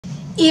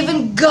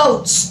Even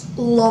goats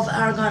love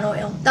argan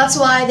oil. That's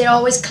why they're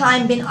always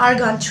climbing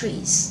argan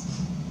trees.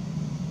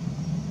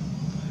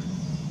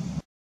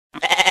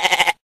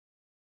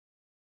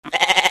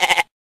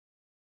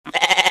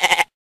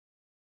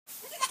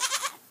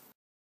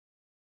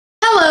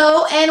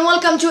 Hello and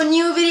welcome to a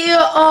new video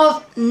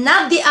of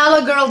not the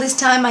aloe girl this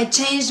time. I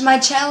changed my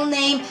channel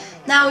name.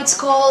 Now it's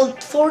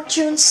called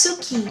Fortune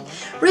Suki.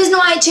 Reason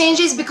why I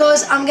changed is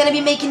because I'm gonna be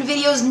making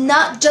videos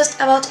not just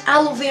about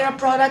aloe vera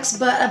products,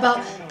 but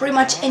about pretty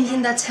much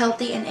anything that's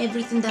healthy and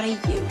everything that I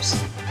use.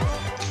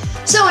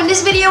 So in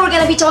this video we're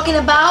gonna be talking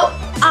about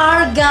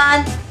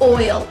argan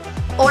oil,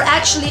 or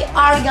actually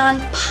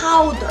argan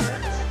powder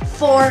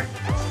for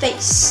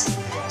face.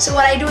 So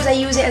what I do is I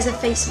use it as a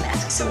face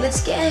mask. So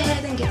let's get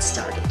ahead and get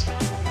started.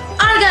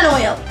 Argan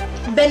oil,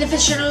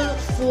 beneficial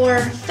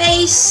for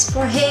face,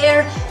 for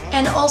hair,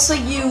 and also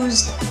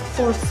used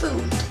for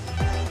food.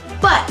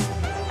 But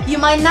you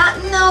might not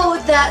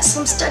know that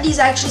some studies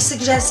actually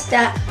suggest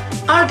that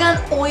argan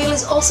oil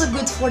is also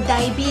good for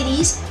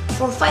diabetes,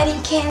 for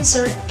fighting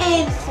cancer,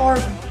 and for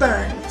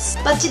burns.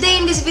 But today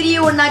in this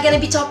video we're not going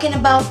to be talking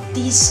about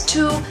these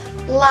two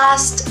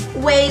last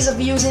ways of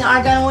using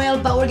argan oil,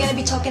 but we're going to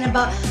be talking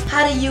about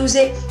how to use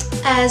it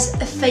as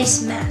a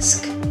face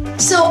mask.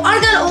 So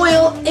argan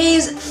oil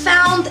is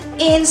found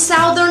in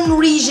southern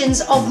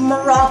regions of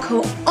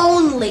Morocco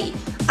only.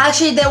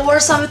 Actually, there were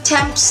some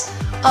attempts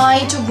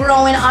into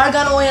growing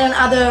argan oil in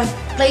other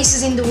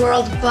places in the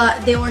world,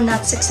 but they were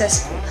not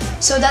successful.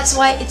 So that's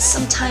why it's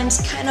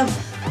sometimes kind of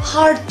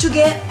hard to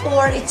get,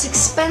 or it's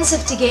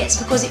expensive to get,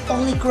 because it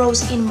only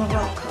grows in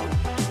Morocco.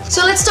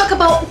 So let's talk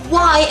about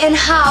why and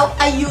how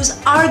I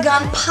use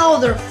argan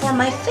powder for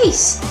my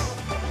face.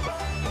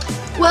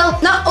 Well,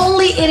 not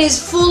only it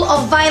is full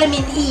of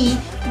vitamin E,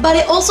 but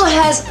it also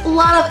has a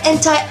lot of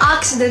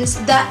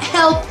antioxidants that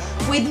help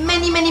with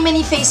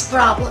many face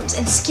problems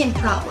and skin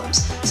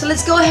problems. So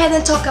let's go ahead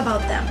and talk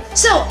about them.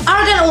 So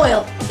argan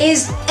oil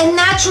is a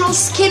natural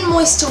skin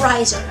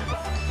moisturizer.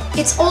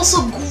 It's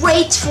also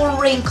great for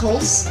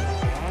wrinkles.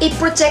 It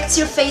protects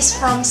your face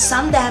from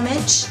sun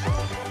damage.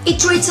 It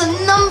treats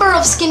a number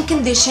of skin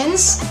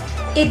conditions.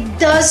 It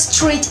does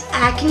treat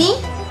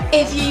acne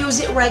if you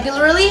use it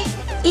regularly.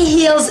 It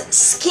heals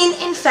skin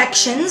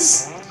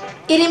infections.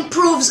 It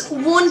improves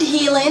wound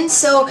healing,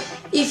 so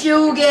if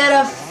you get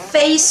a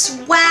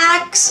face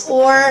wax,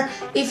 or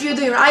if you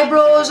do your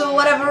eyebrows or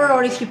whatever,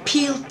 or if you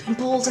peel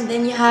pimples and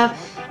then you have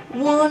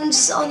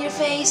wounds on your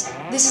face,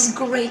 this is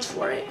great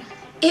for it.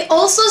 It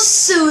also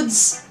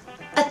soothes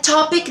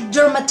atopic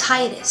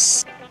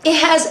dermatitis.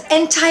 It has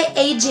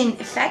anti-aging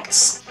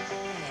effects.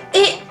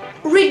 It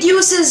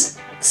reduces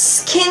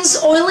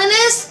skin's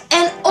oiliness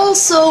and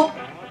also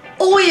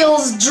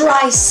oils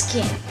dry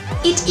skin.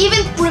 It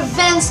even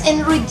prevents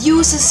and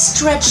reduces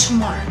stretch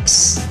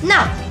marks.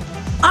 Now,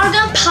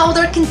 argan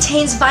powder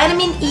contains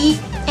vitamin E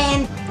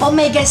and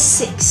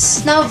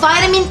omega-6. Now,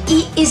 vitamin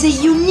E is a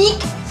unique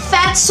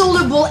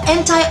fat-soluble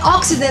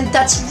antioxidant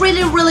that's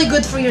really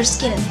good for your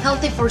skin and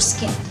healthy for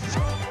skin.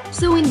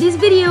 So in this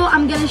video,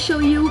 I'm gonna show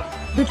you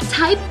the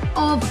type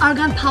of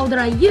argan powder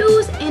I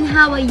use and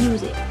how I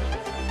use it.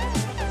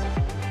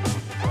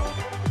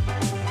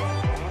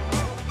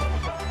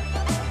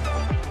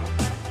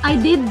 I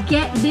did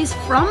get this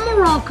from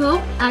Morocco,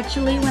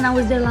 actually, when I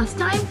was there last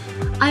time.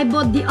 I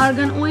bought the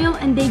argan oil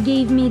and they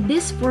gave me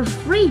this for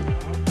free.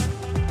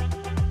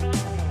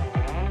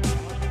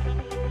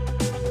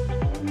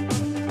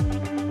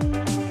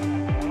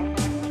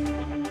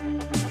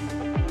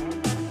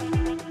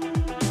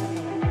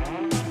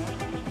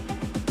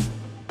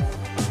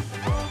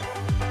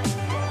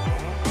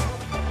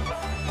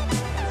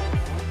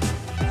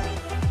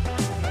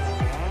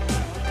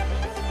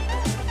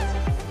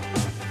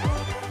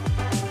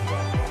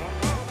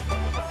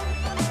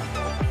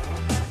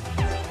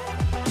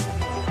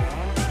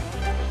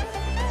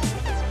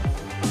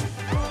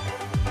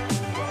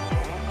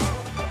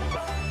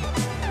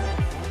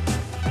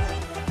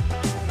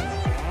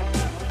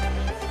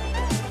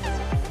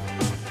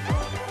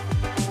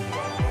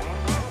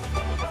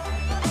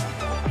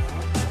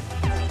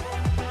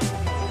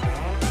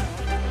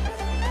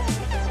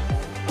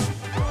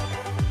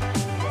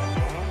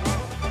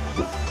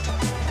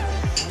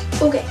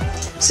 Okay,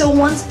 so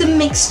once the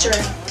mixture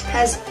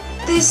has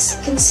this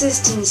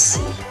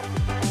consistency,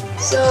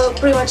 so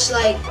pretty much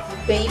like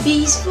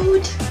baby's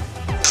food,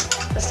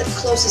 that's the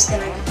closest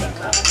thing I can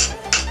think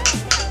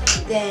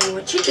of. Then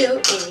what you do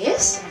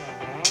is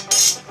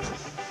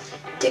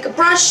take a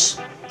brush,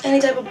 any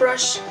type of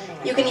brush,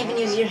 you can even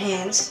use your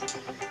hands,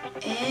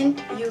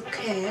 and you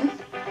can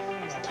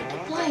start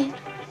applying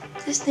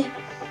this thing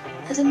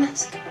as a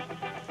mask.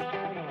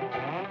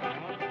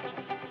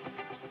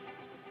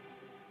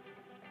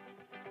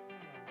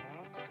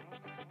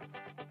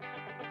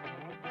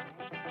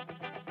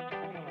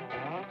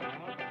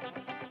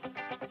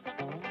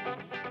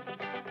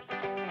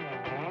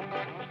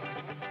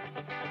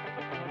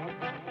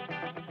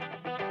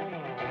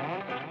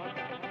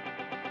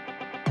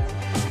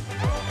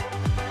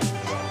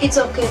 It's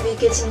okay if it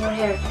gets in your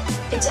hair.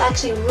 It's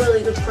actually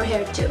really good for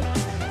hair too.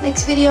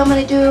 Next video I'm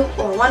gonna do,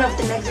 or one of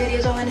the next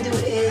videos I'm gonna do,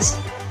 is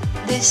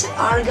this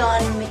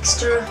argan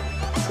mixture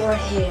for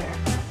hair,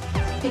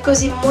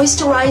 because it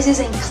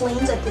moisturizes and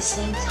cleans at the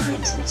same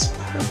time, so it's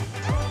perfect.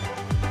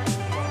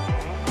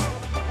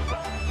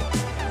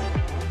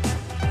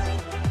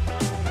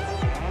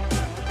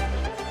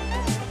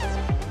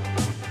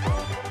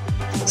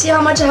 See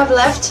how much I have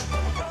left?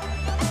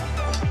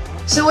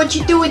 So what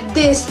you do with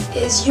this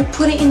is you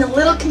put it in a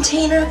little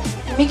container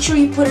and make sure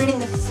you put it in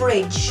the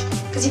fridge.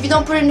 Because if you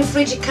don't put it in the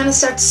fridge, it kind of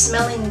starts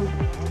smelling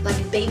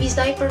like baby's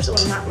diapers, or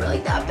not really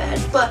that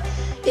bad, but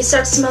it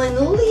starts smelling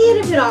a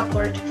little bit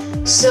awkward.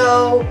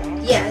 So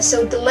yeah,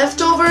 so the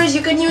leftovers,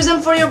 you can use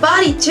them for your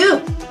body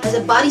too, as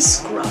a body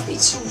scrub.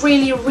 It's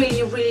really,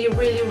 really, really,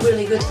 really,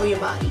 really good for your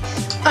body.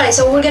 Alright,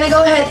 so we're gonna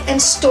go ahead and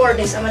store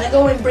this. I'm gonna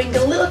go and bring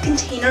a little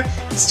container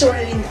and store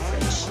it in the fridge.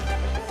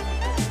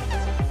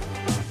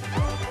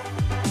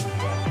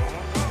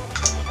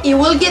 It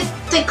will get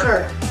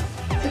thicker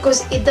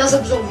because it does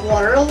absorb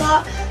water a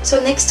lot. So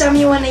next time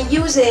you want to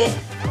use it,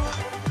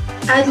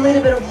 add a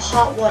little bit of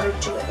hot water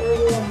to it,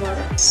 or warm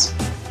water.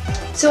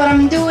 So what I'm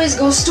going to do is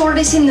go store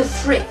this in the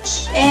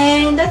fridge.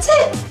 And that's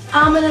it.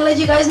 I'm going to let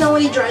you guys know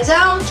when it dries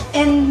out.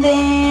 And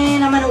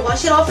then I'm going to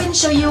wash it off and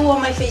show you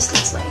what my face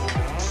looks like.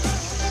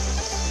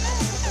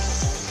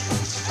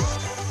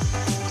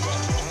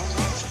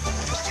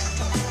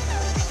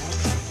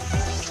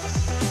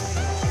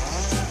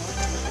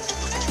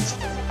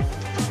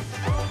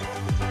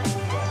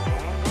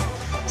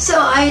 So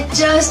I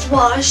just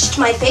washed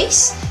my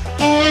face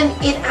and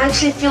it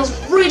actually feels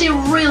really,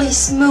 really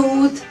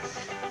smooth,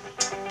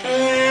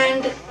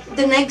 and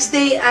the next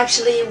day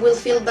actually will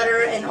feel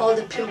better and all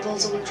the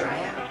pimples will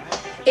dry out.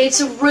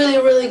 It's really,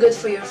 really good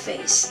for your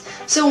face.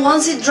 So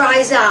once it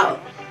dries out,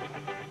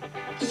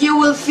 you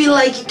will feel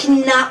like you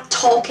cannot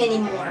talk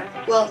anymore.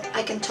 Well,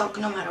 I can talk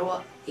no matter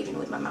what, even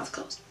with my mouth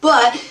closed.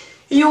 But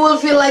you will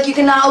feel like you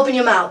cannot open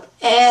your mouth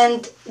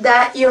and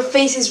that your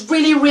face is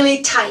really,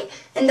 really tight.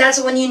 And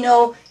that's when you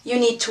know you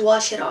need to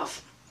wash it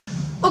off.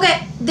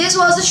 Okay, this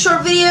was a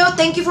short video.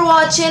 Thank you for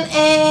watching,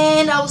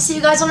 and I will see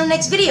you guys on the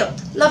next video.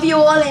 Love you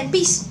all, and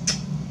peace.